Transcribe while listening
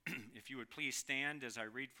you would please stand as I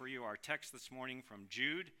read for you our text this morning from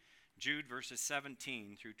Jude verses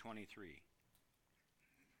 17 through 23.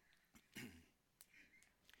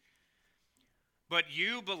 But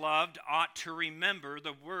you, beloved, ought to remember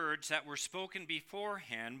the words that were spoken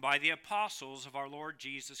beforehand by the apostles of our Lord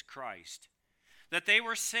Jesus Christ, that they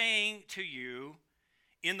were saying to you,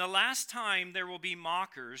 in the last time there will be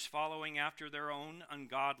mockers following after their own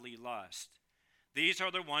ungodly lust. These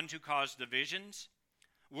are the ones who cause divisions,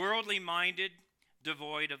 worldly minded,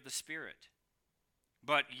 devoid of the Spirit.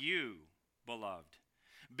 But you, beloved,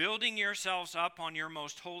 building yourselves up on your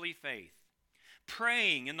most holy faith,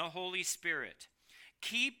 praying in the Holy Spirit,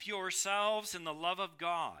 keep yourselves in the love of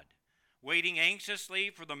God, waiting anxiously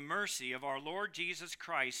for the mercy of our Lord Jesus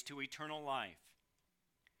Christ to eternal life.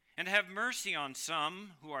 And have mercy on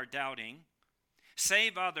some who are doubting,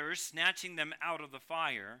 save others, snatching them out of the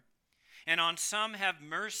fire, and on some have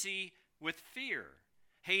mercy with fear,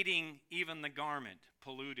 hating even the garment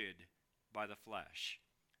polluted by the flesh.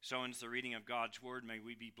 So ends the reading of God's word. May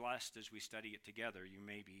we be blessed as we study it together. You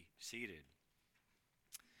may be seated.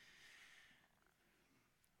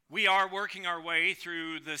 We are working our way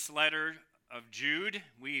through this letter of Jude.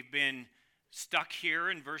 We've been stuck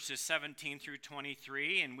here in verses 17 through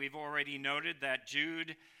 23, and we've already noted that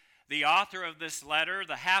Jude, the author of this letter,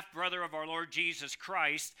 the half-brother of our Lord Jesus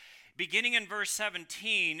Christ, beginning in verse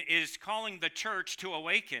 17, is calling the church to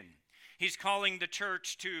awaken. He's calling the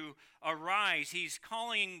church to arise. He's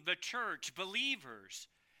calling the church, believers.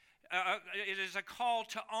 It is a call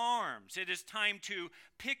to arms. It is time to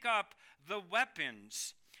pick up the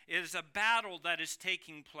weapons. It is a battle that is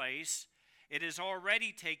taking place. It is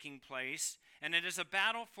already taking place, and it is a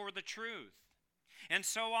battle for the truth. And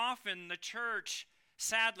so often the church,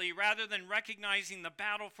 sadly, rather than recognizing the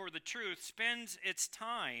battle for the truth, spends its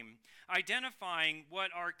time identifying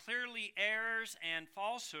what are clearly errors and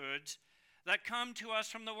falsehoods that come to us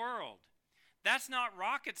from the world. That's not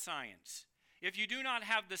rocket science. If you do not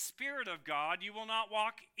have the Spirit of God, you will not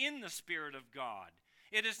walk in the Spirit of God.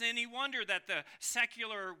 It isn't any wonder that the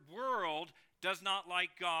secular world does not like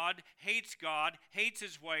God, hates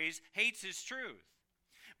His ways, hates His truth.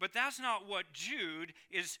 But that's not what Jude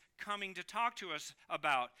is coming to talk to us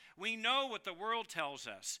about. We know what the world tells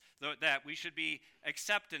us, that we should be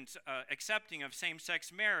accepting of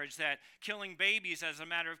same-sex marriage, that killing babies as a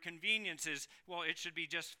matter of convenience is, well, it should be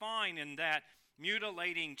just fine, and that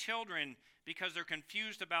mutilating children because they're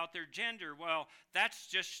confused about their gender, well, that's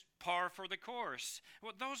just par for the course.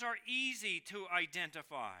 Well, those are easy to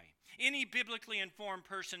identify. Any biblically informed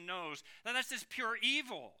person knows that that's just pure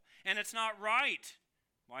evil, and it's not right.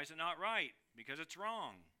 Why is it not right? Because it's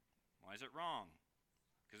wrong. Why is it wrong?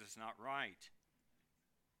 Because it's not right.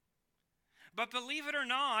 But believe it or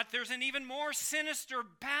not, there's an even more sinister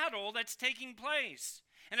battle that's taking place.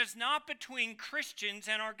 And it's not between Christians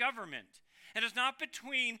and our government. And it's not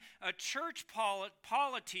between a church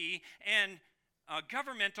polity and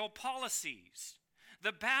governmental policies.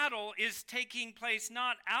 The battle is taking place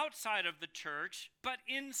not outside of the church, but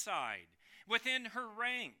inside, within her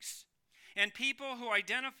ranks. And people who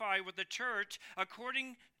identify with the church,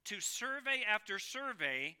 according to survey after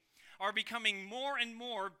survey, are becoming more and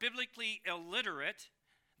more biblically illiterate.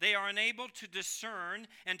 They are unable to discern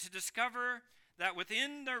and to discover that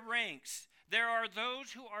within their ranks, there are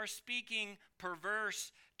those who are speaking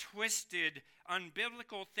perverse, twisted,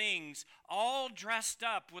 unbiblical things, all dressed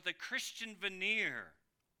up with a Christian veneer.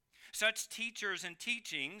 Such teachers and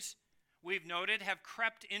teachings, we've noted, have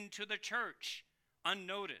crept into the church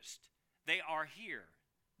unnoticed. They are here.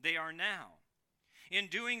 They are now. In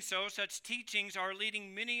doing so, such teachings are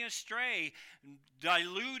leading many astray,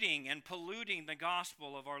 diluting and polluting the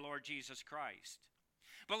gospel of our Lord Jesus Christ.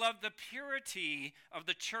 Beloved, the purity of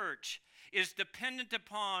the church is dependent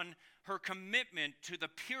upon her commitment to the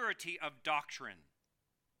purity of doctrine.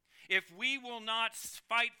 If we will not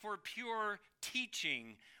fight for pure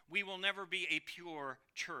teaching, we will never be a pure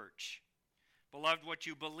church. Beloved, what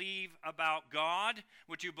you believe about God,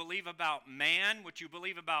 what you believe about man, what you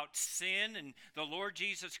believe about sin and the Lord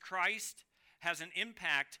Jesus Christ has an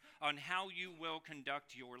impact on how you will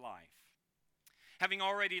conduct your life. Having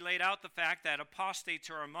already laid out the fact that apostates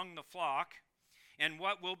are among the flock, and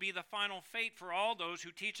what will be the final fate for all those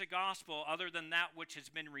who teach a gospel other than that which has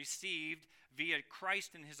been received via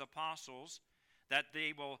Christ and his apostles, that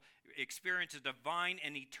they will experience a divine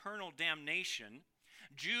and eternal damnation,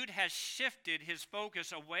 Jude has shifted his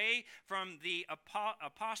focus away from the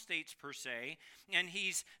apostates per se, and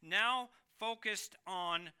he's now focused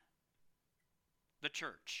on the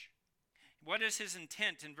church. What is his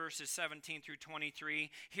intent in verses 17 through 23?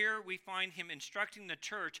 Here we find him instructing the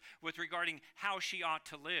church with regarding how she ought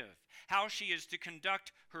to live, how she is to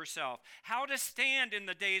conduct herself, how to stand in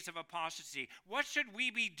the days of apostasy. What should we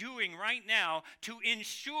be doing right now to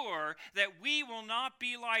ensure that we will not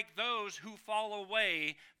be like those who fall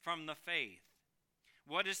away from the faith?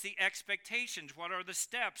 What is the expectations? What are the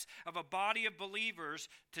steps of a body of believers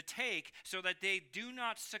to take so that they do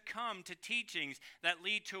not succumb to teachings that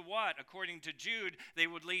lead to what? According to Jude, they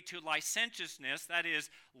would lead to licentiousness, that is,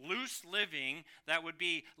 loose living, that would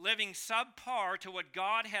be living subpar to what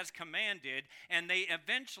God has commanded, and they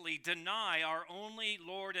eventually deny our only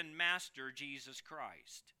Lord and Master, Jesus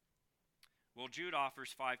Christ. Well, Jude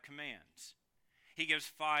offers 5 commands. He gives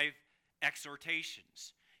 5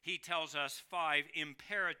 exhortations. He tells us 5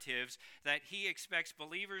 imperatives that he expects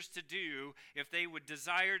believers to do if they would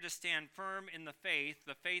desire to stand firm in the faith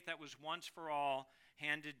that was once for all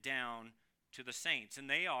handed down to the saints. And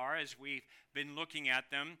they are, as we've been looking at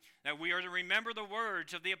them, that we are to remember the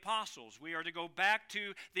words of the apostles. We are to go back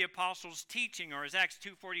to the apostles' teaching, or as Acts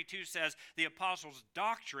 2:42 says, the apostles'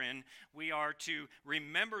 doctrine. We are to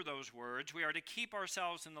remember those words. We are to keep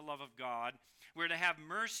ourselves in the love of God. We're to have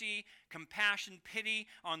mercy, compassion, pity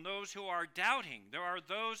on those who are doubting. There are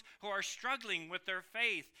those who are struggling with their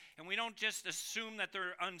faith, and we don't just assume that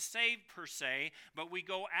they're unsaved per se, but we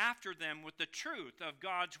go after them with the truth of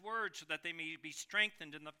God's word so that they may be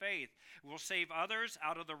strengthened in the faith. We'll save others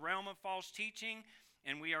out of the realm of false teaching,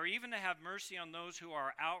 and we are even to have mercy on those who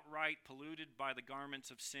are outright polluted by the garments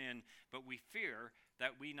of sin, but we fear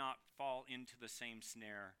that we not fall into the same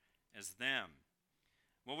snare as them.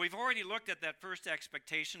 Well, we've already looked at that first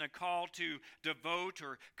expectation, a call to devote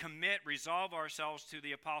or commit, resolve ourselves to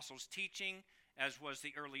the apostles' teaching, as was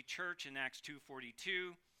the early church in Acts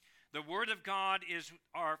 2:42. The Word of God is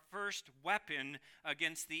our first weapon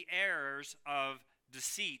against the errors of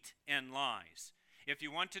deceit and lies. If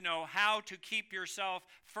you want to know how to keep yourself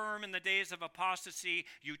firm in the days of apostasy,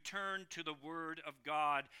 you turn to the Word of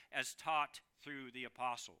God as taught through the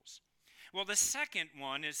apostles. Well, the second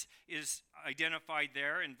one is identified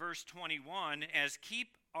there in verse 21 as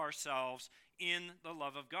keep ourselves in the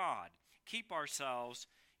love of God. Keep ourselves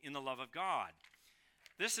in the love of God.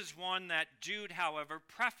 This is one that Jude, however,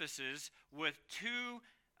 prefaces with two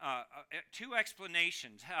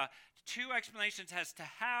explanations. Two explanations as to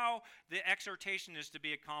how the exhortation is to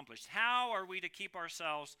be accomplished. How are we to keep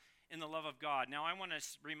ourselves in the love of God? Now, I want to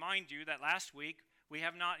remind you that last week we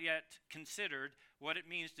have not yet considered what it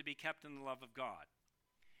means to be kept in the love of God.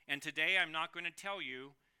 And today I'm not going to tell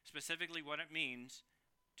you specifically what it means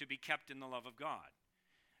to be kept in the love of God.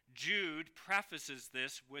 Jude prefaces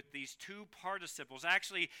this with these 2 participles.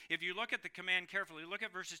 Actually, if you look at the command carefully, look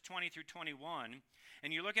at verses 20 through 21,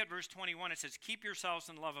 and you look at verse 21, it says, keep yourselves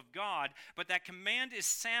in the love of God, but that command is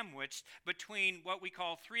sandwiched between what we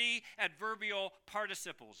call 3 adverbial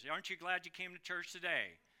participles. Aren't you glad you came to church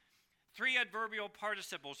today? 3 adverbial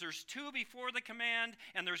participles. There's 2 before the command,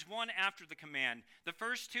 and there's 1 after the command. The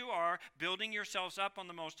first 2 are building yourselves up on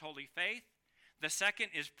the most holy faith. The second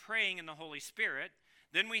is praying in the Holy Spirit.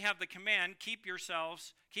 Then we have the command, keep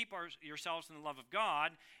yourselves in the love of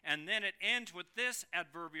God. And then it ends with this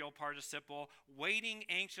adverbial participle, waiting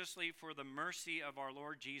anxiously for the mercy of our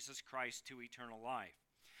Lord Jesus Christ to eternal life.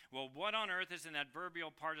 Well, what on earth is an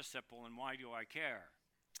adverbial participle, and why do I care?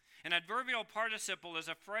 An adverbial participle is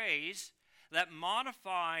a phrase that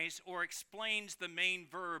modifies or explains the main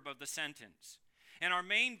verb of the sentence. And our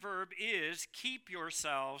main verb is keep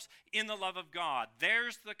yourselves in the love of God.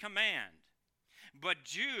 There's the command. But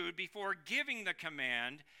Jude, before giving the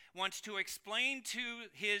command, wants to explain to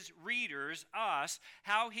his readers, us,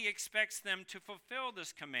 how he expects them to fulfill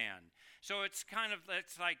this command. So it's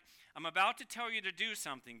like, I'm about to tell you to do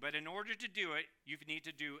something, but in order to do it, you need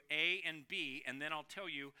to do A and B, and then I'll tell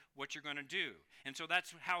you what you're going to do. And so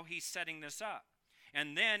that's how he's setting this up.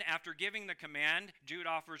 And then after giving the command, Jude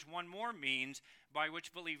offers one more means by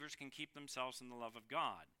which believers can keep themselves in the love of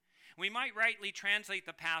God. We might rightly translate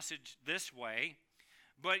the passage this way,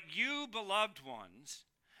 but you, beloved ones,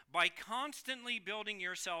 by constantly building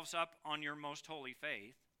yourselves up on your most holy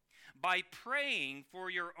faith, by praying for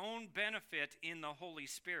your own benefit in the Holy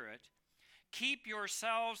Spirit, keep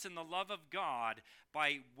yourselves in the love of God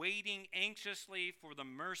by waiting anxiously for the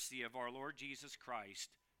mercy of our Lord Jesus Christ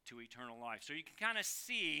to eternal life. So you can kind of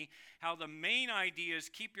see how the main idea is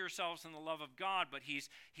keep yourselves in the love of God, but he's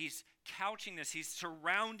couching this, he's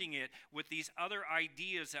surrounding it with these other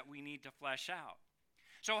ideas that we need to flesh out.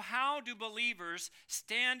 So how do believers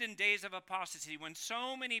stand in days of apostasy when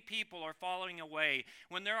so many people are falling away,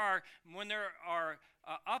 when there are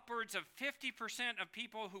upwards of 50% of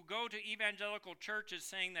people who go to evangelical churches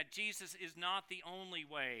saying that Jesus is not the only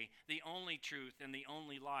way, the only truth, and the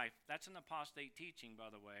only life? That's an apostate teaching,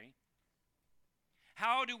 by the way.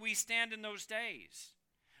 How do we stand in those days?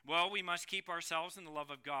 Well, we must keep ourselves in the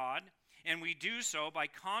love of God. And we do so by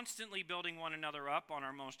constantly building one another up on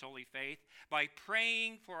our most holy faith, by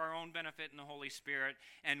praying for our own benefit in the Holy Spirit,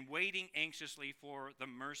 and waiting anxiously for the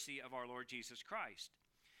mercy of our Lord Jesus Christ.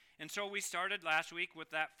 And so we started last week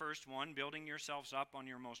with that first one, building yourselves up on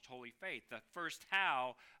your most holy faith. The first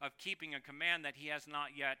how of keeping a command that he has not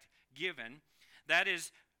yet given. That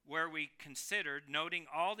is where we considered noting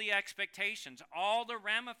all the expectations, all the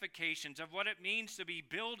ramifications of what it means to be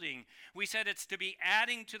building. We said it's to be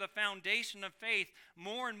adding to the foundation of faith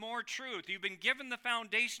more and more truth. You've been given the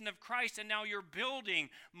foundation of Christ, and now you're building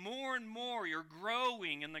more and more. You're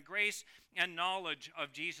growing in the grace and knowledge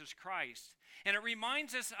of Jesus Christ. And it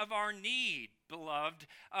reminds us of our need, beloved,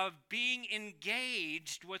 of being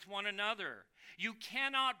engaged with one another. You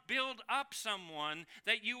cannot build up someone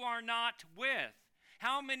that you are not with.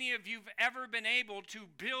 How many of you have ever been able to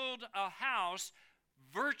build a house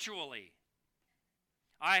virtually?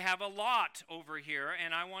 I have a lot over here,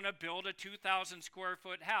 and I want to build a 2,000 square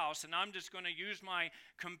foot house, and I'm just going to use my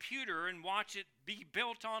computer and watch it be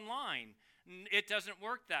built online. It doesn't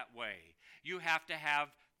work that way. You have to have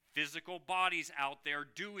physical bodies out there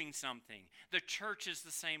doing something. The church is the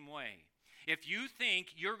same way. If you think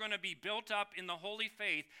you're going to be built up in the holy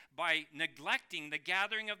faith by neglecting the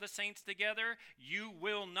gathering of the saints together, you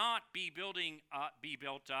will not be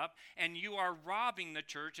built up, and you are robbing the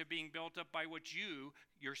church of being built up by what you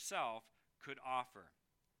yourself could offer.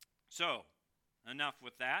 So, enough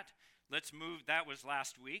with that. Let's move. That was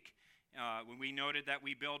last week. When we noted that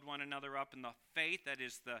we build one another up in the faith, that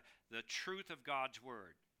is the truth of God's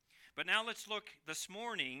word. But now let's look this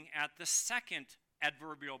morning at the second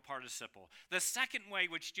adverbial participle. The second way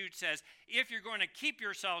which Jude says, if you're going to keep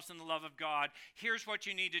yourselves in the love of God, here's what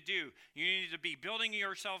you need to do. You need to be building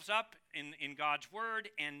yourselves up in God's word,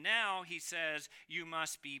 and now he says you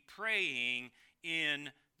must be praying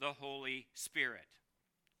in the Holy Spirit.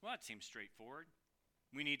 Well, that seems straightforward.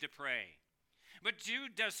 We need to pray. But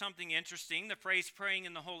Jude does something interesting. The phrase praying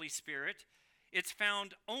in the Holy Spirit, it's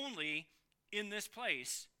found only in this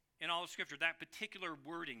place in all of Scripture, that particular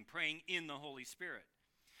wording, praying in the Holy Spirit.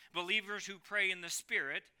 Believers who pray in the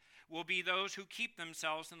Spirit will be those who keep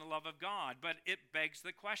themselves in the love of God. But it begs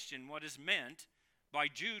the question, what is meant by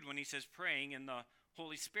Jude when he says praying in the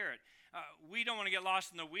Holy Spirit? We don't want to get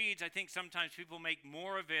lost in the weeds. I think sometimes people make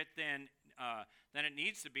more of it than it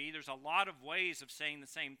needs to be. There's a lot of ways of saying the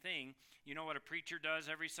same thing. You know what a preacher does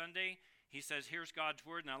every Sunday? He says, here's God's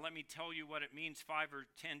word. Now let me tell you what it means 5 or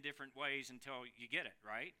 10 different ways until you get it,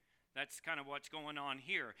 right? That's kind of what's going on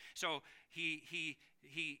here. So he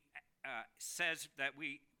says that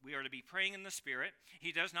we are to be praying in the Spirit.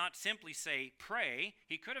 He does not simply say pray.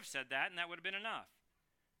 He could have said that, and that would have been enough.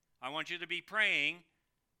 I want you to be praying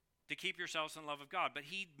to keep yourselves in the love of God. But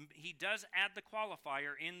he does add the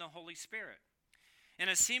qualifier in the Holy Spirit. And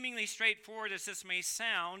as seemingly straightforward as this may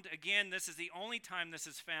sound, again, this is the only time this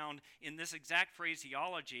is found in this exact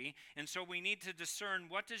phraseology. And so we need to discern,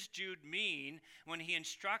 what does Jude mean when he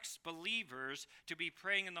instructs believers to be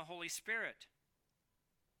praying in the Holy Spirit?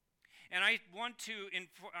 And I want to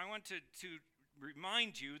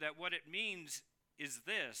remind you that what it means is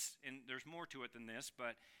this, and there's more to it than this,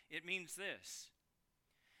 but it means this,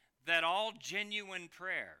 that all genuine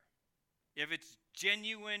prayer, if it's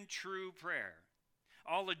genuine, true prayer,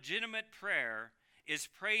 all legitimate prayer is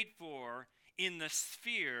prayed for in the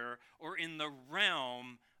sphere or in the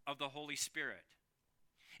realm of the Holy Spirit.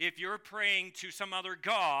 If you're praying to some other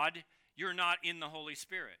God, you're not in the Holy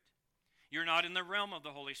Spirit. You're not in the realm of the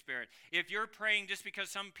Holy Spirit. If you're praying just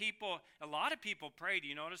because a lot of people pray, do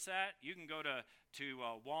you notice that? You can go to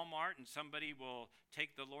Walmart and somebody will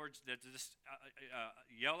take the Lord's,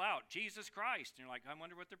 yell out, Jesus Christ. And you're like, I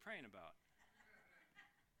wonder what they're praying about.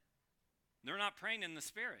 They're not praying in the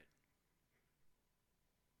Spirit.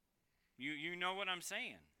 You know what I'm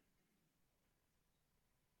saying.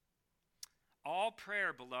 All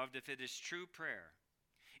prayer, beloved, if it is true prayer,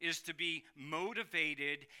 is to be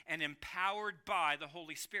motivated and empowered by the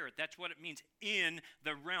Holy Spirit. That's what it means, in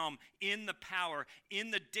the realm, in the power, in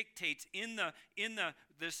the dictates, in the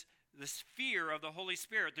sphere of the Holy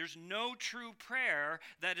Spirit. There's no true prayer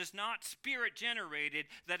that is not Spirit generated,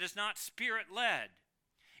 that is not Spirit led.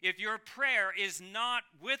 if your prayer is not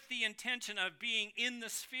with the intention of being in the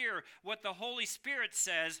sphere, what the Holy Spirit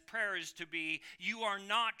says prayer is to be, you are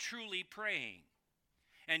not truly praying,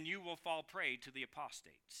 and you will fall prey to the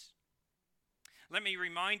apostates. Let me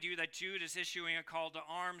remind you that Jude is issuing a call to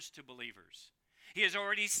arms to believers. He has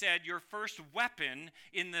already said your first weapon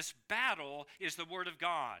in this battle is the Word of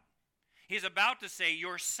God. He's about to say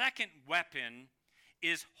your second weapon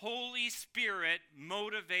is Holy Spirit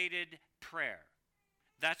motivated prayer.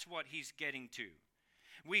 That's what he's getting to.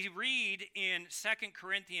 We read in 2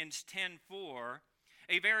 Corinthians 10:4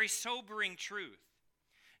 a very sobering truth.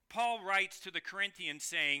 Paul writes to the Corinthians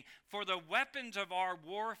saying, "For the weapons of our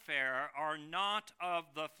warfare are not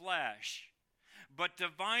of the flesh, but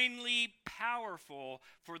divinely powerful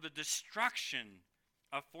for the destruction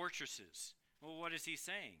of fortresses." Well, what is he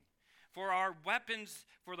saying? For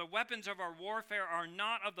the weapons of our warfare are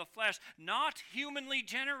not of the flesh, not humanly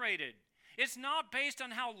generated. It's not based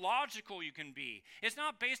on how logical you can be. It's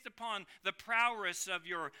not based upon the prowess of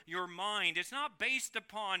your mind. It's not based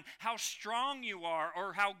upon how strong you are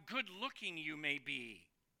or how good looking you may be.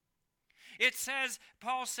 It says,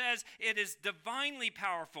 Paul says, it is divinely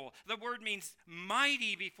powerful. The word means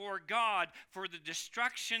mighty before God for the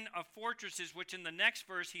destruction of fortresses, which in the next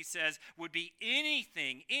verse he says would be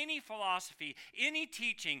anything, any philosophy, any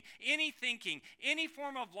teaching, any thinking, any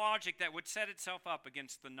form of logic that would set itself up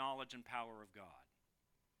against the knowledge and power of God.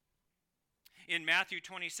 In Matthew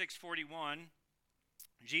 26:41,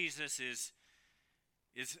 Jesus is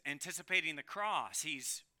anticipating the cross.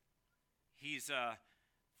 He's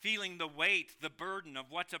feeling the weight, the burden of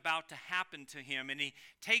what's about to happen to him. And he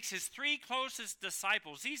takes his three closest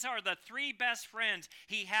disciples. These are the three best friends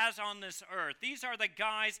he has on this earth. These are the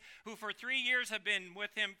guys who for 3 years have been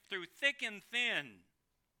with him through thick and thin.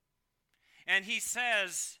 And he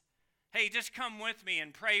says, "Hey, just come with me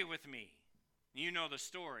and pray with me." You know the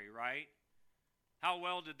story, right? How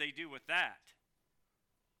well did they do with that?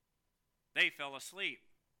 They fell asleep.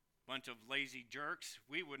 Bunch of lazy jerks.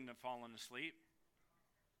 We wouldn't have fallen asleep.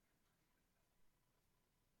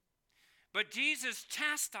 But Jesus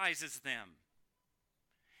chastises them.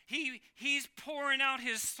 He's pouring out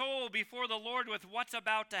his soul before the Lord with what's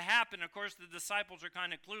about to happen. Of course, the disciples are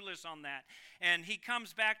kind of clueless on that. And he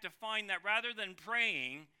comes back to find that rather than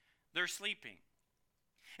praying, they're sleeping.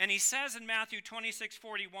 And he says in Matthew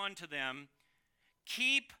 26:41 to them,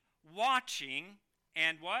 "Keep watching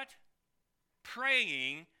and" what?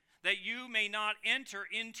 "Praying, that you may not enter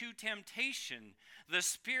into temptation. The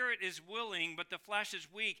spirit is willing, but the flesh is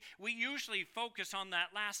weak." We usually focus on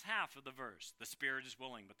that last half of the verse. The spirit is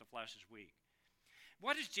willing, but the flesh is weak.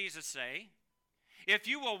 What does Jesus say? If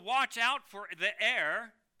you will watch out for the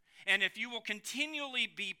air, and if you will continually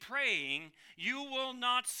be praying, you will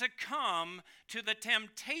not succumb to the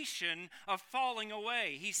temptation of falling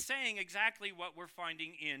away. He's saying exactly what we're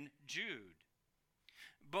finding in Jude.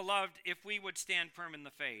 Beloved, if we would stand firm in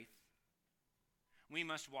the faith, we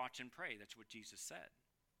must watch and pray. That's what Jesus said.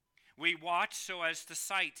 We watch so as to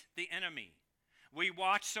sight the enemy. We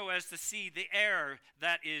watch so as to see the error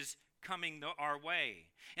that is coming our way.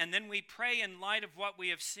 And then we pray in light of what we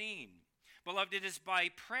have seen. Beloved, it is by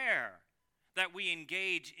prayer that we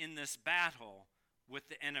engage in this battle with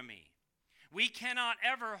the enemy. We cannot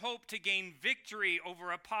ever hope to gain victory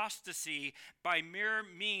over apostasy by mere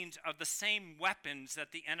means of the same weapons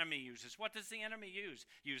that the enemy uses. What does the enemy use?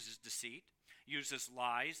 Uses deceit, uses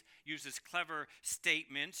lies, uses clever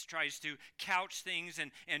statements, tries to couch things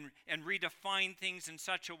and redefine things in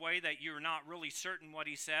such a way that you're not really certain what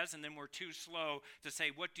he says, and then we're too slow to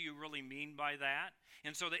say, what do you really mean by that?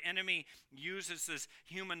 And so the enemy uses this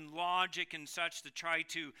human logic and such to try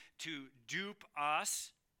to dupe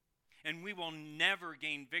us. And we will never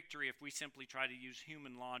gain victory if we simply try to use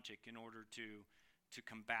human logic in order to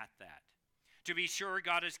combat that. To be sure,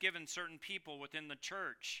 God has given certain people within the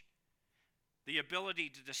church the ability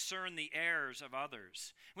to discern the errors of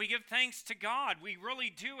others. We give thanks to God. We really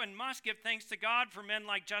do and must give thanks to God for men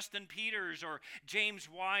like Justin Peters or James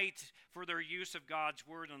White for their use of God's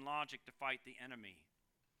word and logic to fight the enemy.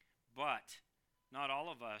 But not all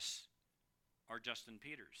of us are Justin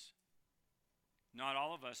Peters. Not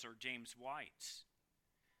all of us are James Whites,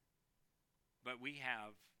 but we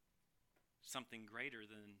have something greater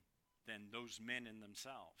than those men in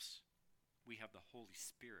themselves. We have the Holy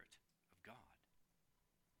Spirit of God.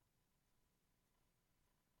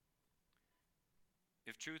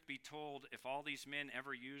 If truth be told, if all these men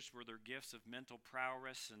ever used were their gifts of mental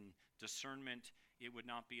prowess and discernment, it would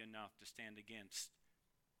not be enough to stand against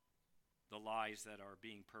the lies that are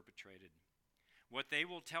being perpetrated. What they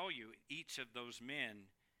will tell you, each of those men,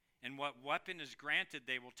 And what weapon is granted,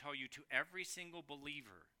 they will tell you, to every single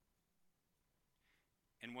believer.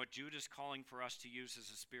 And what Jude is calling for us to use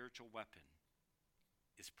as a spiritual weapon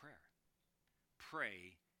is prayer.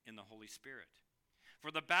 Pray in the Holy Spirit.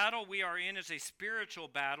 For the battle we are in is a spiritual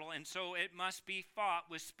battle, and so it must be fought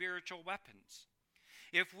with spiritual weapons.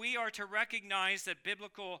 If we fail to recognize that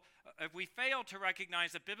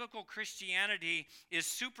biblical Christianity is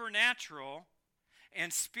supernatural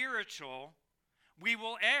and spiritual, we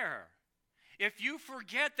will err. If you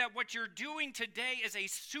forget that what you're doing today is a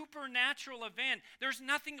supernatural event, there's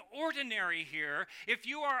nothing ordinary here. If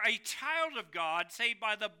you are a child of God, saved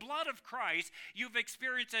by the blood of Christ, you've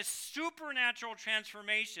experienced a supernatural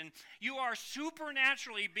transformation. You are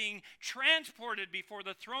supernaturally being transported before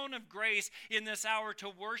the throne of grace in this hour to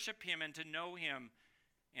worship Him and to know Him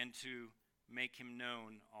and to make Him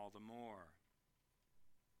known all the more.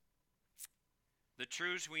 The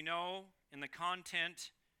truths we know in the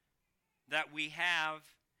content that we have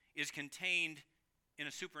is contained in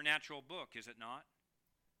a supernatural book, is it not?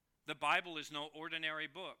 The Bible is no ordinary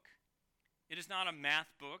book. It is not a math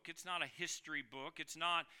book. It's not a history book. It's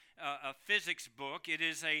not a physics book. It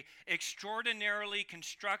is an extraordinarily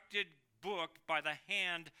constructed book by the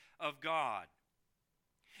hand of God.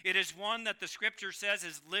 It is one that the Scripture says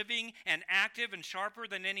is living and active and sharper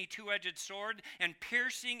than any two-edged sword, and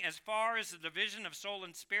piercing as far as the division of soul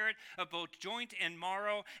and spirit, of both joint and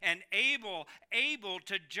marrow, and able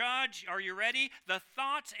to judge, are you ready, the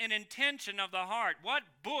thoughts and intention of the heart. What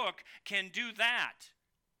book can do that?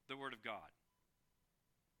 The Word of God.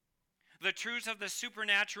 The truths of the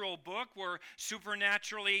supernatural book were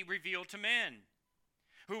supernaturally revealed to men,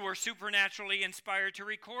 who were supernaturally inspired to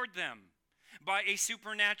record them by a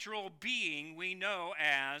supernatural being we know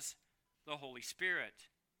as the Holy Spirit.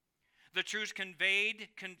 The truths conveyed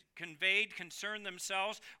concern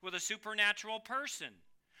themselves with a supernatural person,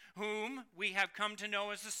 whom we have come to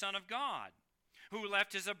know as the Son of God, who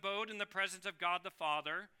left his abode in the presence of God the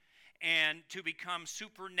Father, and to become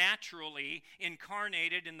supernaturally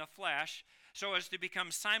incarnated in the flesh, so as to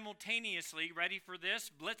become simultaneously, ready for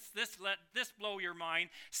this? Let this blow your mind,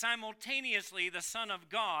 simultaneously the Son of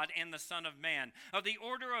God and the Son of Man, of the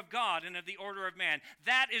order of God and of the order of man.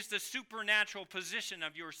 That is the supernatural position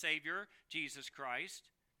of your Savior, Jesus Christ.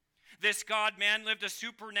 This God-man lived a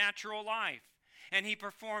supernatural life, and he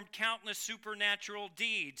performed countless supernatural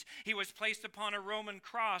deeds. He was placed upon a Roman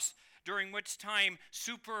cross, during which time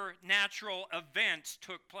supernatural events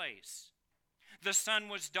took place. The sun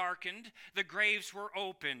was darkened, the graves were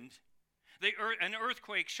opened, an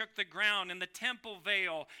earthquake shook the ground, and the temple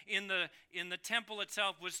veil in the temple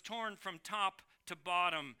itself was torn from top to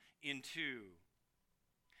bottom in two.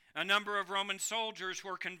 A number of Roman soldiers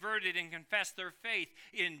were converted and confessed their faith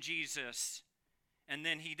in Jesus, and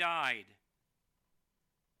then he died.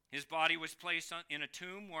 His body was placed in a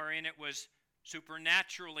tomb wherein it was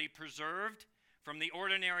supernaturally preserved from the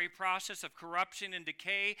ordinary process of corruption and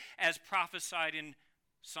decay, as prophesied in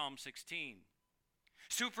Psalm 16.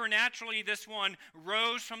 Supernaturally, this one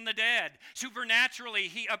rose from the dead. Supernaturally,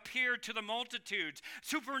 he appeared to the multitudes.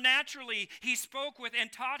 Supernaturally, he spoke with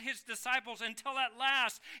and taught his disciples until at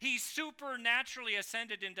last he supernaturally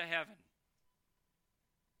ascended into heaven.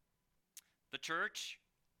 The church,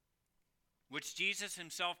 which Jesus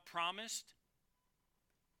himself promised,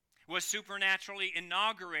 was supernaturally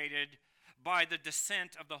inaugurated by the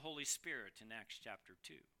descent of the Holy Spirit in Acts chapter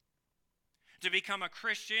 2. To become a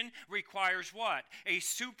Christian requires what? A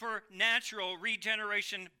supernatural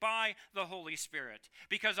regeneration by the Holy Spirit.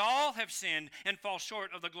 Because all have sinned and fall short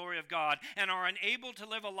of the glory of God and are unable to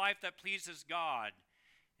live a life that pleases God.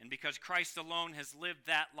 And because Christ alone has lived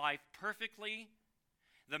that life perfectly,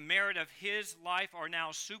 the merit of his life are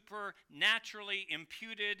now supernaturally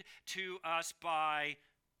imputed to us by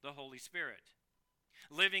the Holy Spirit.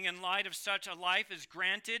 Living in light of such a life is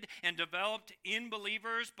granted and developed in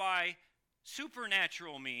believers by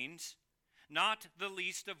supernatural means, not the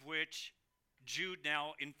least of which Jude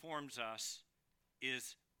now informs us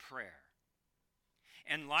is prayer.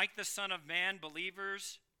 And like the Son of Man,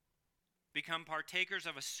 believers become partakers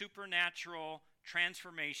of a supernatural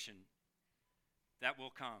transformation that will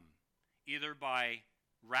come, either by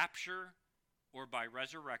rapture or by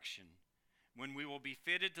resurrection, when we will be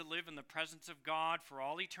fitted to live in the presence of God for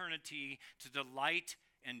all eternity, to delight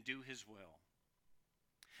and do his will.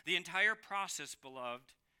 The entire process,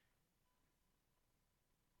 beloved,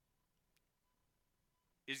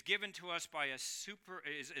 is given to us by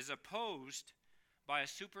is opposed by a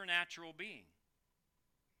supernatural being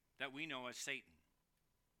that we know as Satan.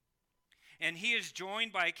 And he is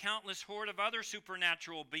joined by a countless horde of other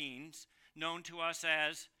supernatural beings known to us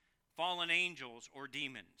as fallen angels, or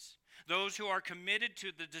demons. Those who are committed to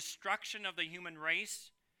the destruction of the human race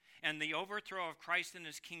and the overthrow of Christ and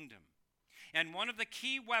his kingdom. And one of the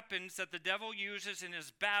key weapons that the devil uses in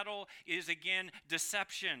his battle is, again,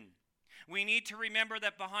 deception. We need to remember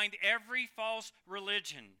that behind every false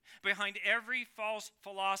religion, behind every false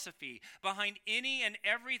philosophy, behind any and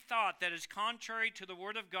every thought that is contrary to the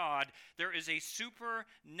Word of God, there is a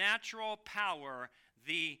supernatural power,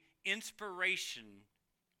 the inspiration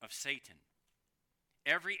of Satan.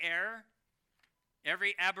 Every error,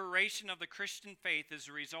 every aberration of the Christian faith is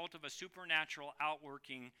a result of a supernatural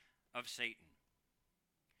outworking of Satan.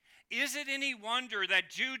 Is it any wonder that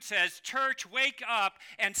Jude says, church, wake up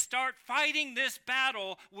and start fighting this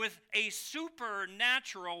battle with a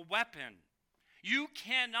supernatural weapon? You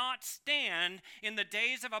cannot stand in the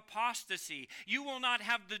days of apostasy. You will not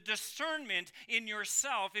have the discernment in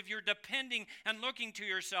yourself if you're depending and looking to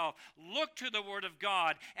yourself. Look to the Word of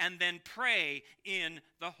God and then pray in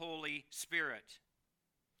the Holy Spirit.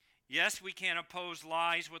 Yes, we can oppose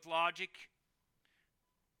lies with logic.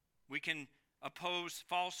 We can oppose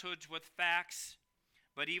falsehoods with facts,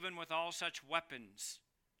 but even with all such weapons,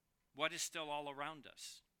 what is still all around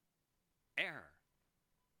us? Error,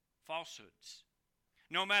 falsehoods.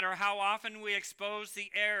 No matter how often we expose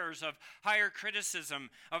the errors of higher criticism,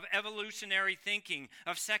 of evolutionary thinking,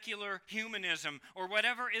 of secular humanism, or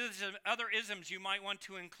whatever other isms you might want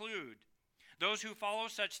to include, those who follow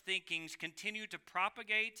such thinkings continue to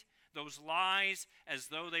propagate those lies as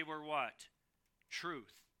though they were what?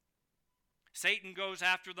 Truth. Satan goes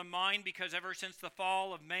after the mind because ever since the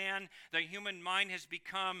fall of man, the human mind has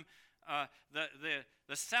become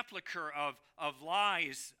the sepulcher of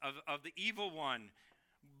lies, of the evil one.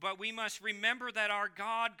 But we must remember that our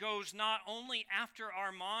God goes not only after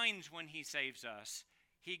our minds when he saves us,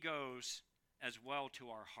 he goes as well to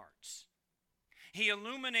our hearts. He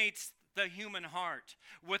illuminates the human heart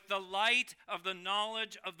with the light of the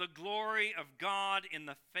knowledge of the glory of God in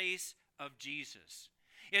the face of Jesus.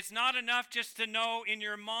 It's not enough just to know in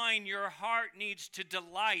your mind. Your heart needs to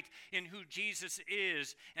delight in who Jesus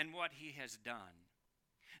is and what he has done.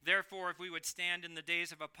 Therefore, if we would stand in the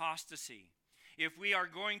days of apostasy, if we are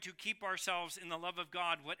going to keep ourselves in the love of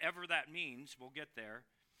God, whatever that means, we'll get there,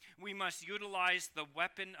 we must utilize the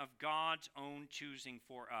weapon of God's own choosing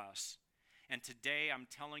for us. And today, I'm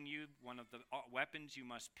telling you, one of the weapons you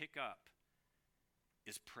must pick up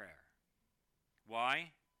is prayer.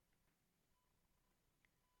 Why?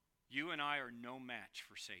 You and I are no match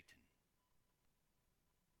for Satan.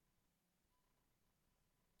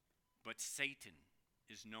 But Satan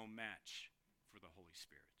is no match for the Holy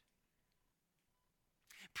Spirit.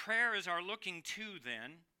 Prayer is our looking to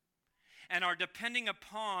then, and our depending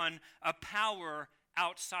upon a power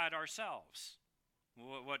outside ourselves.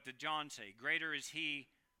 What did John say? Greater is he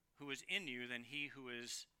who is in you than he who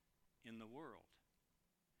is in the world.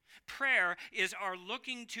 Prayer is our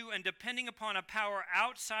looking to and depending upon a power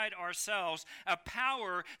outside ourselves, a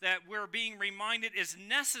power that we're being reminded is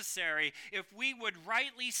necessary if we would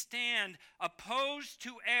rightly stand opposed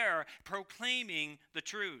to error, proclaiming the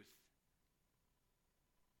truth.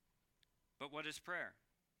 But what is prayer?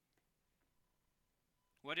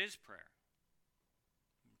 What is prayer?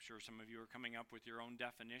 I'm sure some of you are coming up with your own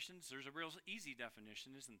definitions. There's a real easy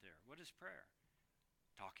definition, isn't there? What is prayer?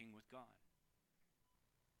 Talking with God.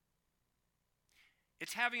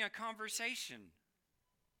 It's having a conversation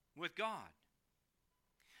with God.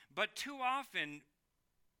 But too often,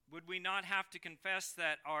 would we not have to confess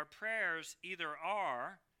that our prayers either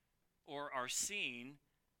are or are seen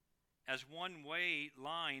as one-way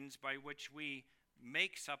lines by which we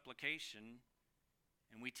make supplication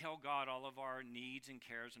and we tell God all of our needs and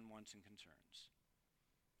cares and wants and concerns?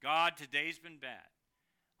 God, today's been bad.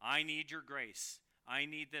 I need your grace. I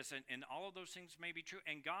need this. And all of those things may be true.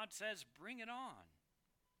 And God says, bring it on.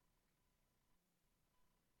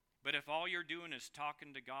 But if all you're doing is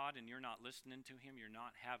talking to God and you're not listening to him, you're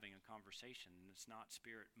not having a conversation, and it's not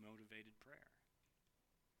spirit-motivated prayer.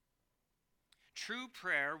 True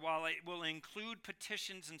prayer, while it will include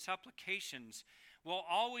petitions and supplications, will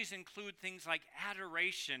always include things like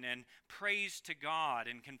adoration and praise to God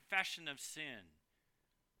and confession of sin.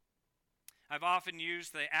 I've often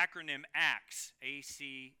used the acronym ACTS,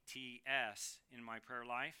 A-C-T-S, in my prayer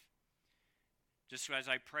life. Just as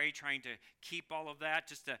I pray, trying to keep all of that,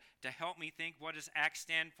 just to help me think, what does ACTS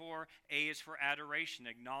stand for? A is for adoration,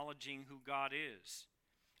 acknowledging who God is.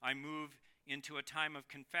 I move into a time of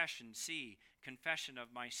confession. C, confession of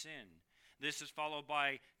my sin. This is followed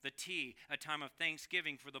by the T, a time of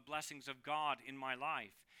thanksgiving for the blessings of God in my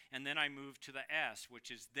life. And then I move to the S,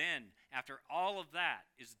 which is then, after all of that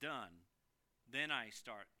is done, then I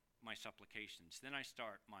start my supplications. Then I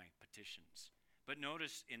start my petitions. But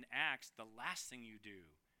notice in Acts, the last thing you do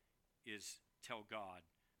is tell God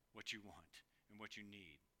what you want and what you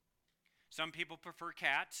need. Some people prefer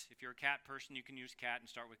cats. If you're a cat person, you can use cat and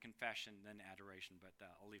start with confession, then adoration, but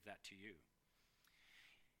I'll leave that to you.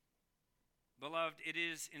 Beloved, it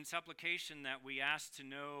is in supplication that we ask to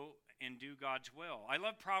know and do God's will. I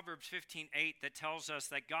love Proverbs 15:8 that tells us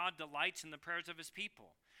that God delights in the prayers of his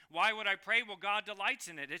people. Why would I pray? Well, God delights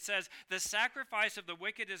in it. It says, the sacrifice of the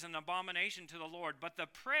wicked is an abomination to the Lord, but the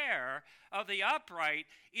prayer of the upright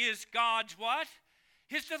is God's what?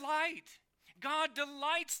 His delight. God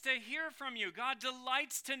delights to hear from you. God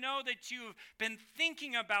delights to know that you've been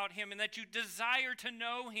thinking about him and that you desire to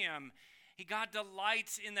know him. God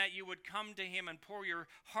delights in that you would come to him and pour your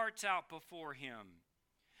hearts out before him.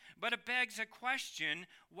 But it begs a question,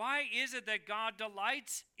 why is it that God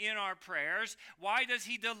delights in our prayers? Why does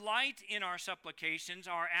he delight in our supplications,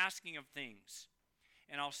 our asking of things?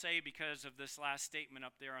 And I'll say, because of this last statement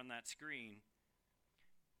up there on that screen,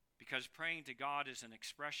 because praying to God is an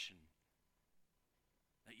expression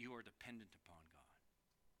that you are dependent upon God.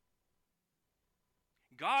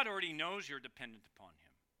 God already knows you're dependent upon him.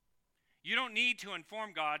 You don't need to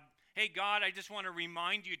inform God, hey, God, I just want to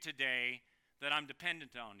remind you today that I'm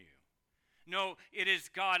dependent on you. No, it is,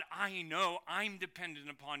 God, I know I'm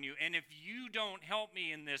dependent upon you. And if you don't help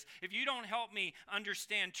me in this, if you don't help me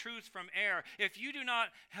understand truth from error, if you do not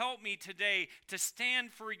help me today to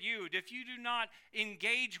stand for you, if you do not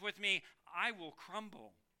engage with me, I will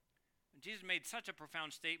crumble. Jesus made such a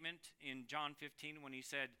profound statement in John 15 when he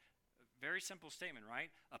said, very simple statement,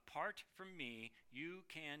 right? Apart from me, you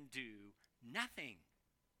can do nothing.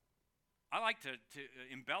 I like to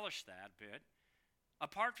embellish that a bit.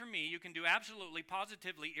 Apart from me, you can do absolutely,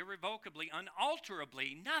 positively, irrevocably,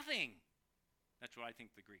 unalterably nothing. That's what I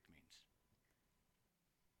think the Greek means.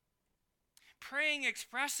 Praying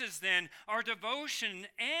expresses then our devotion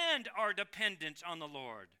and our dependence on the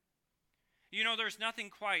Lord. You know, there's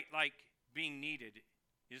nothing quite like being needed,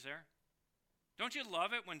 is there? Don't you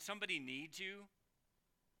love it when somebody needs you?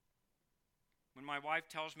 When my wife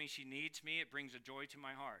tells me she needs me, it brings a joy to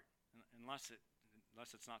my heart. Unless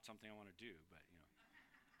it's not something I want to do, but you know.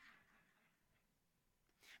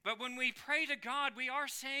 But when we pray to God, we are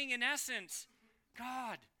saying in essence,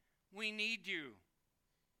 God, we need you.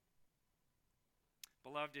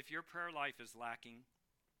 Beloved, if your prayer life is lacking,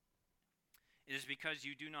 it is because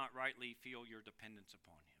you do not rightly feel your dependence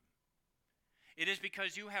upon him. It is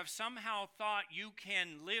because you have somehow thought you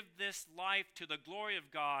can live this life to the glory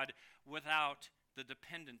of God without the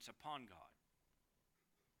dependence upon God.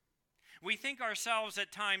 We think ourselves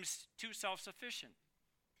at times too self-sufficient.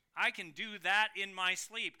 I can do that in my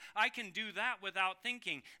sleep. I can do that without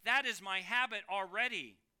thinking. That is my habit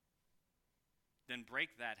already. Then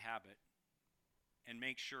break that habit and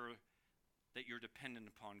make sure that you're dependent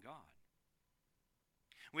upon God.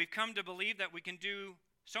 We've come to believe that we can do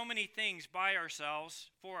so many things by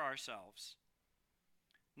ourselves, for ourselves.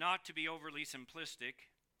 Not to be overly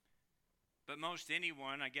simplistic, but most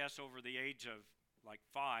anyone, I guess, over the age of like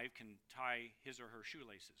 5 can tie his or her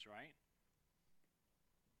shoelaces, right?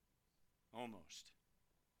 Almost.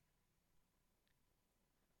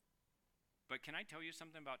 But can I tell you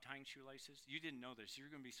something about tying shoelaces? You didn't know this.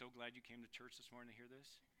 You're going to be so glad you came to church this morning to hear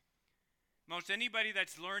this. Most anybody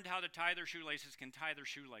that's learned how to tie their shoelaces can tie their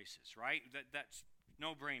shoelaces, right? That's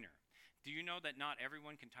no-brainer. Do you know that not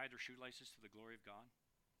everyone can tie their shoelaces to the glory of God?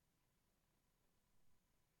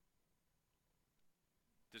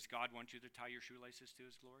 Does God want you to tie your shoelaces to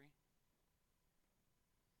his glory?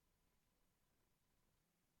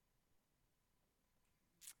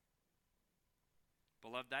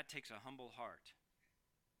 Beloved, that takes a humble heart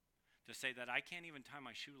to say that I can't even tie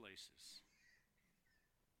my shoelaces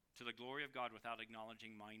to the glory of God without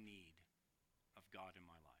acknowledging my need of God in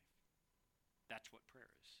my life. That's what prayer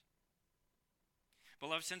is.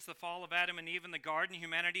 Beloved, since the fall of Adam and Eve in the garden,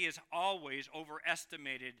 humanity has always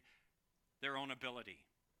overestimated their own ability.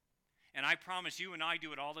 And I promise you and I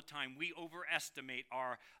do it all the time. We overestimate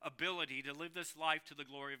our ability to live this life to the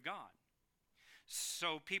glory of God.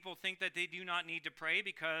 So people think that they do not need to pray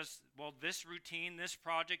because, well, this routine, this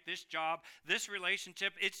project, this job, this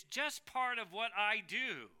relationship, it's just part of what I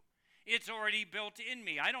do. It's already built in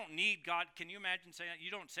me. I don't need God. Can you imagine saying that?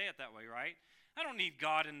 You don't say it that way, right? I don't need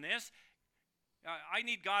God in this. I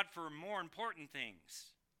need God for more important things.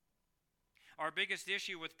 Our biggest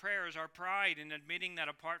issue with prayer is our pride in admitting that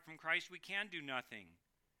apart from Christ we can do nothing.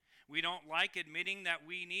 We don't like admitting that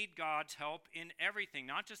we need God's help in everything,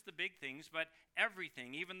 not just the big things, but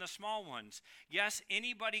everything, even the small ones. Yes,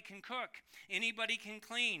 anybody can cook, anybody can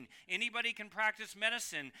clean, anybody can practice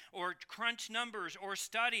medicine or crunch numbers or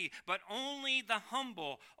study, but only the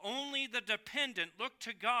humble, only the dependent look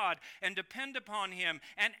to God and depend upon Him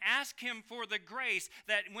and ask Him for the grace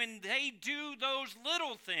that when they do those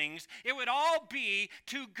little things, it would all be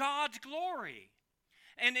to God's glory.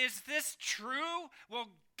 And is this true? Well,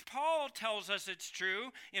 Paul tells us it's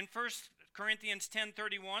true in 1 Corinthians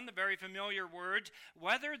 10:31, the very familiar words,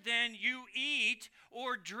 whether then you eat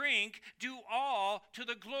or drink, do all to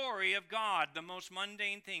the glory of God. The most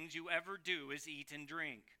mundane things you ever do is eat and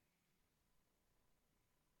drink.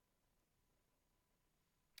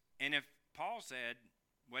 And if Paul said,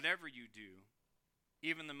 whatever you do,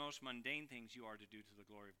 even the most mundane things you are to do to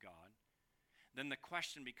the glory of God, then the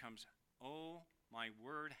question becomes, oh my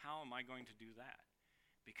word, how am I going to do that?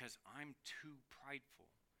 Because I'm too prideful,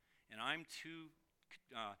 and I'm too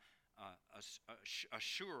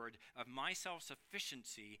assured of my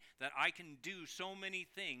self-sufficiency that I can do so many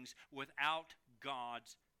things without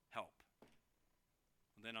God's help.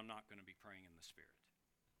 Then I'm not going to be praying in the Spirit.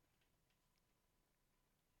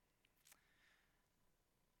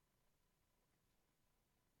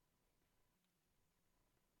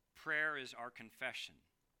 Prayer is our confession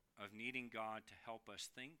of needing God to help us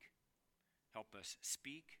think, help us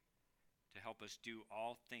speak, to help us do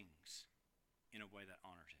all things in a way that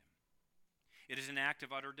honors Him. It is an act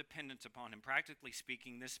of utter dependence upon Him. Practically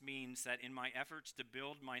speaking, this means that in my efforts to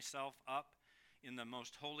build myself up in the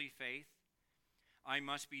most holy faith, I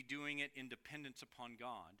must be doing it in dependence upon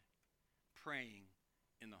God, praying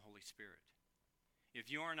in the Holy Spirit.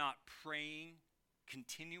 If you are not praying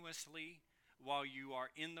continuously while you are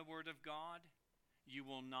in the Word of God, you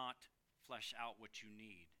will not flesh out what you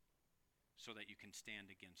need so that you can stand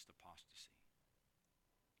against apostasy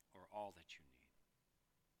or all that you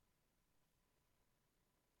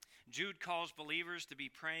need. Jude calls believers to be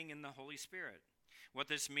praying in the Holy Spirit. What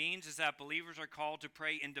this means is that believers are called to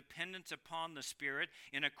pray in dependence upon the Spirit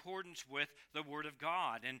in accordance with the Word of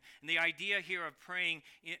God. And the idea here of praying,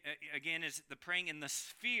 again, is the praying in the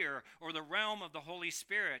sphere or the realm of the Holy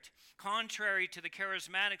Spirit. Contrary to the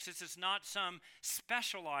charismatics, this is not some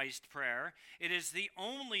specialized prayer. It is the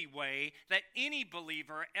only way that any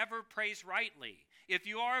believer ever prays rightly. If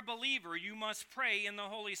you are a believer, you must pray in the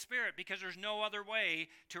Holy Spirit because there's no other way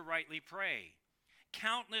to rightly pray.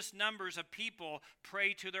 Countless numbers of people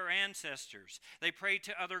pray to their ancestors. They pray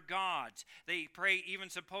to other gods. They pray even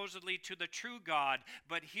supposedly to the true God.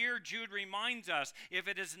 But here Jude reminds us, if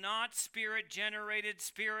it is not Spirit-generated,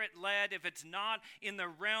 Spirit-led, if it's not in the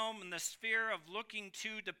realm and the sphere of looking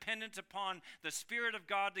to dependence upon the Spirit of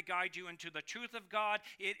God to guide you into the truth of God,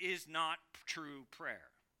 it is not true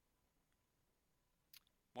prayer.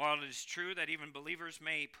 While it is true that even believers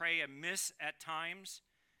may pray amiss at times,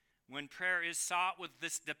 when prayer is sought with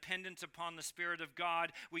this dependence upon the Spirit of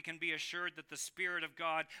God, we can be assured that the Spirit of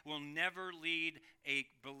God will never lead a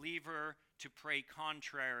believer to pray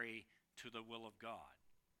contrary to the will of God.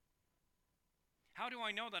 How do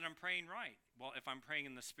I know that I'm praying right? Well, if I'm praying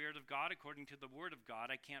in the Spirit of God according to the Word of God,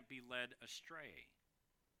 I can't be led astray.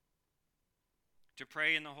 To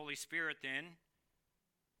pray in the Holy Spirit, then,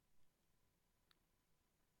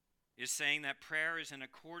 is saying that prayer is in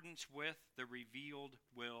accordance with the revealed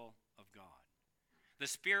will of God. The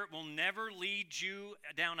Spirit will never lead you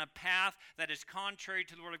down a path that is contrary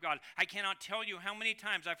to the Word of God. I cannot tell you how many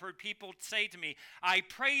times I've heard people say to me, I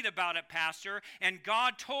prayed about it, Pastor, and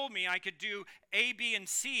God told me I could do A, B, and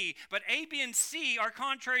C, but A, B, and C are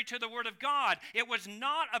contrary to the Word of God. It was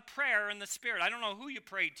not a prayer in the Spirit. I don't know who you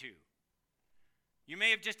prayed to. You may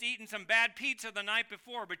have just eaten some bad pizza the night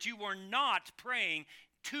before, but you were not praying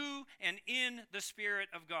to and in the Spirit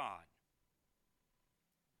of God.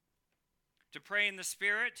 To pray in the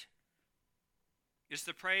Spirit is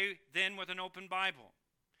to pray then with an open Bible.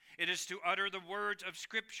 It is to utter the words of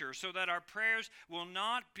Scripture so that our prayers will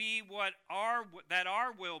not be that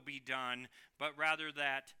our will be done, but rather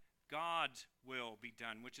that God's will be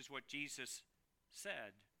done, which is what Jesus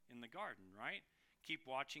said in the garden, right? Keep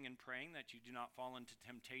watching and praying that you do not fall into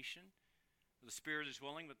temptation. The spirit is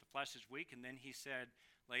willing, but the flesh is weak. And then he said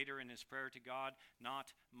later in his prayer to God,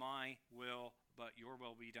 not my will, but your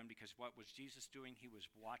will be done. Because what was Jesus doing? He was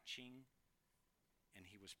watching and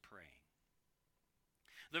he was praying.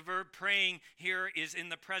 The verb praying here is in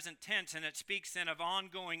the present tense, and it speaks then of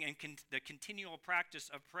ongoing and the continual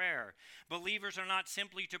practice of prayer. Believers are not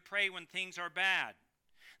simply to pray when things are bad.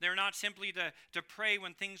 They're not simply to pray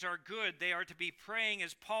when things are good. They are to be praying,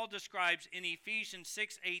 as Paul describes in Ephesians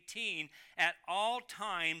 6:18, at all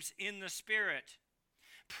times in the Spirit.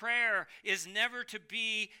 Prayer is never to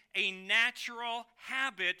be a natural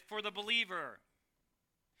habit for the believer.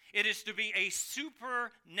 It is to be a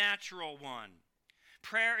supernatural one.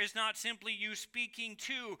 Prayer is not simply you speaking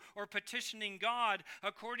to or petitioning God.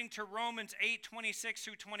 According to Romans 8:26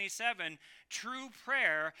 through 27, true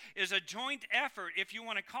prayer is a joint effort, if you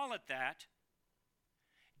want to call it that.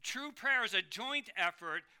 True prayer is a joint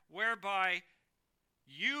effort whereby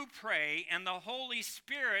you pray and the Holy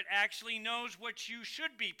Spirit actually knows what you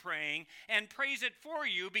should be praying and prays it for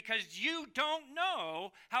you because you don't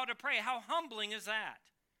know how to pray. How humbling is that?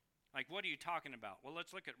 Like, what are you talking about? Well,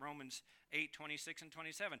 let's look at Romans 8:26 and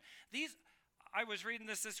 27. I was reading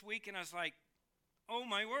this week, and I was like, oh,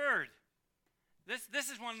 my word. This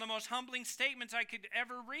is one of the most humbling statements I could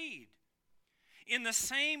ever read. In the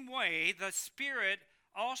same way, the Spirit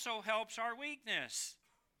also helps our weakness.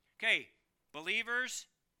 Okay, believers,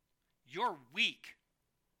 you're weak.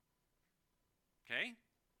 Okay?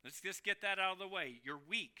 Let's just get that out of the way. You're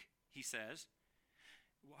weak, he says.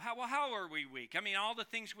 How are we weak? I mean, all the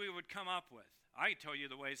things we would come up with. I tell you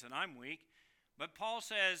the ways that I'm weak. But Paul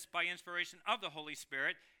says, by inspiration of the Holy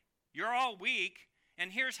Spirit, you're all weak,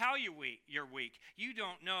 and here's how you're weak. You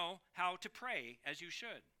don't know how to pray as you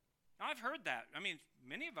should. Now, I've heard that. I mean,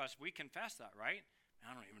 many of us, we confess that, right?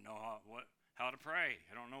 I don't even know how to pray.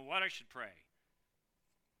 I don't know what I should pray.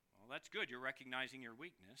 Well, that's good. You're recognizing your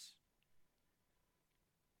weakness.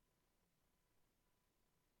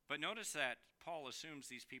 But notice that Paul assumes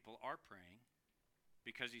these people are praying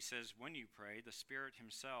because he says, when you pray, the Spirit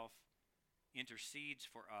himself intercedes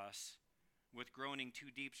for us with groaning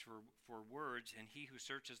too deep for words, and he who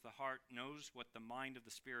searches the heart knows what the mind of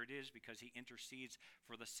the Spirit is because he intercedes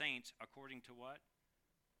for the saints according to what?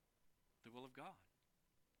 The will of God,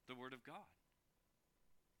 the Word of God.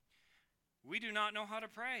 We do not know how to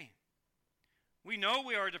pray. We know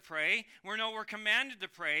we are to pray. We know we're commanded to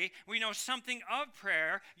pray. We know something of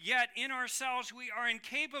prayer, yet in ourselves we are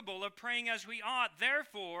incapable of praying as we ought.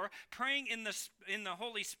 Therefore, praying in the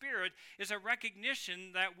Holy Spirit is a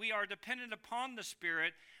recognition that we are dependent upon the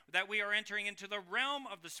Spirit, that we are entering into the realm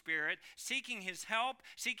of the Spirit, seeking His help,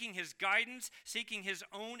 seeking His guidance, seeking His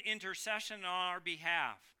own intercession on our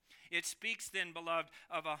behalf. It speaks then, beloved,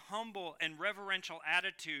 of a humble and reverential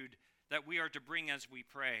attitude that we are to bring as we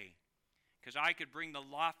pray. Because I could bring the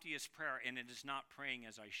loftiest prayer, and it is not praying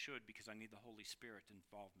as I should because I need the Holy Spirit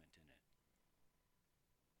involvement in it.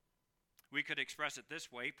 We could express it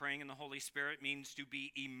this way. Praying in the Holy Spirit means to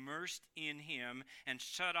be immersed in Him and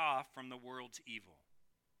shut off from the world's evil.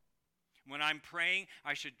 When I'm praying,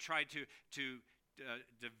 I should try to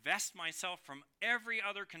divest myself from every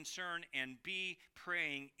other concern and be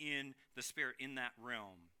praying in the Spirit, in that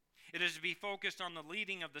realm. It is to be focused on the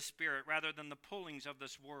leading of the Spirit rather than the pullings of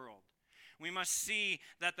this world. We must see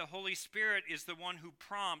that the Holy Spirit is the one who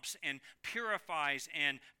prompts and purifies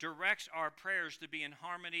and directs our prayers to be in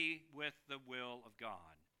harmony with the will of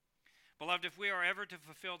God. Beloved, if we are ever to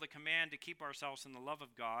fulfill the command to keep ourselves in the love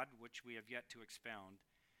of God, which we have yet to expound,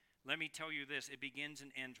 let me tell you this, it begins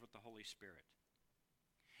and ends with the Holy Spirit.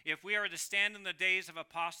 If we are to stand in the days of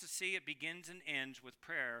apostasy, it begins and ends with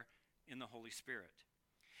prayer in the Holy Spirit.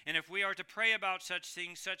 And if we are to pray about such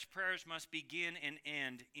things, such prayers must begin and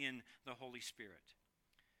end in the Holy Spirit.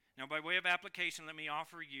 Now, by way of application, let me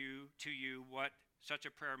offer to you what such a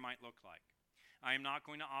prayer might look like. I am not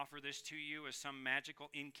going to offer this to you as some magical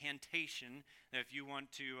incantation that if you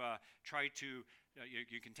want to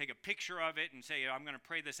you can take a picture of it and say, I'm going to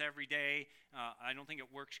pray this every day. I don't think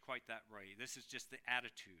it works quite that way. This is just the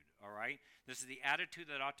attitude, all right? This is the attitude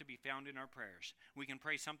that ought to be found in our prayers. We can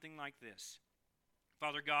pray something like this.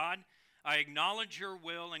 Father God, I acknowledge your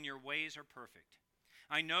will and your ways are perfect.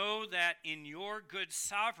 I know that in your good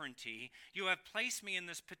sovereignty, you have placed me in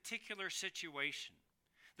this particular situation,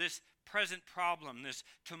 this present problem, this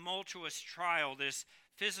tumultuous trial, this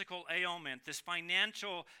physical ailment, this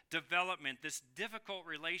financial development, this difficult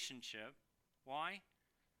relationship. Why?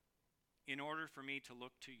 In order for me to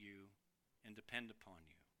look to you and depend upon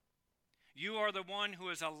you. You are the one who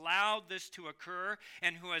has allowed this to occur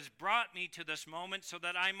and who has brought me to this moment so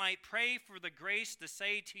that I might pray for the grace to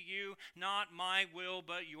say to you, not my will,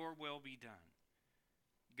 but your will be done.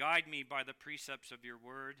 Guide me by the precepts of your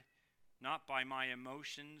word, not by my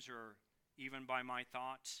emotions or even by my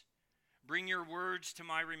thoughts. Bring your words to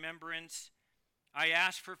my remembrance. I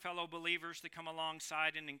ask for fellow believers to come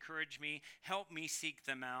alongside and encourage me. Help me seek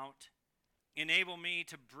them out. Enable me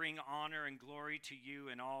to bring honor and glory to you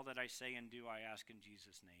in all that I say and do, I ask in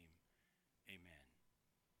Jesus' name. Amen.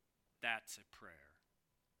 That's a prayer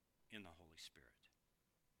in the Holy Spirit.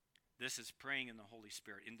 This is praying in the Holy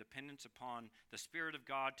Spirit, in dependence upon the Spirit of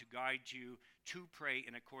God to guide you to pray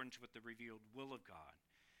in accordance with the revealed will of God.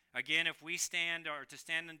 Again, if we stand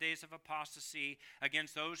in days of apostasy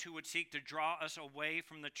against those who would seek to draw us away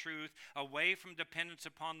from the truth, away from dependence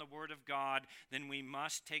upon the Word of God, then we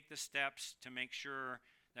must take the steps to make sure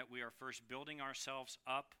that we are first building ourselves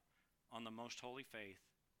up on the most holy faith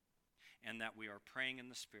and that we are praying in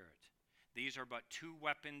the Spirit. These are but two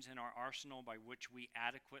weapons in our arsenal by which we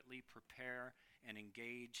adequately prepare and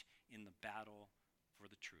engage in the battle for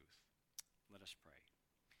the truth. Let us pray.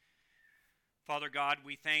 Father God,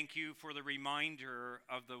 we thank you for the reminder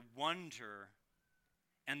of the wonder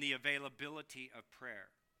and the availability of prayer.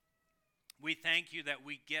 We thank you that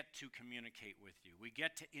we get to communicate with you. We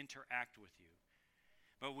get to interact with you.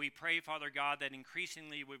 But we pray, Father God, that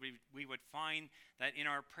increasingly we would find that in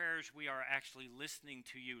our prayers we are actually listening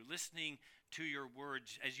to you, listening to your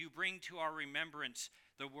words as you bring to our remembrance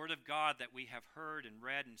the word of God that we have heard and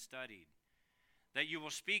read and studied. That you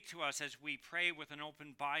will speak to us as we pray with an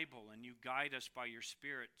open Bible and you guide us by your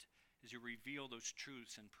Spirit as you reveal those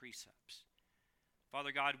truths and precepts.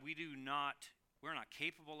 Father God, we're not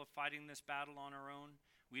capable of fighting this battle on our own.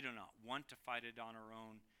 We do not want to fight it on our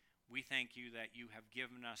own. We thank you that you have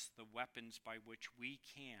given us the weapons by which we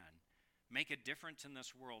can make a difference in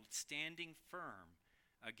this world, standing firm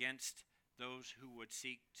against those who would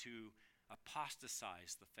seek to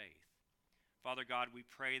apostatize the faith. Father God, we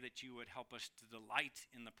pray that you would help us to delight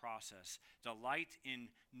in the process, delight in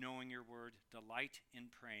knowing your word, delight in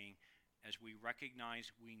praying as we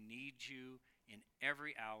recognize we need you in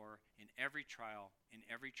every hour, in every trial, in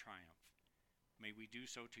every triumph. May we do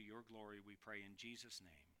so to your glory, we pray in Jesus'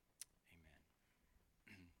 name.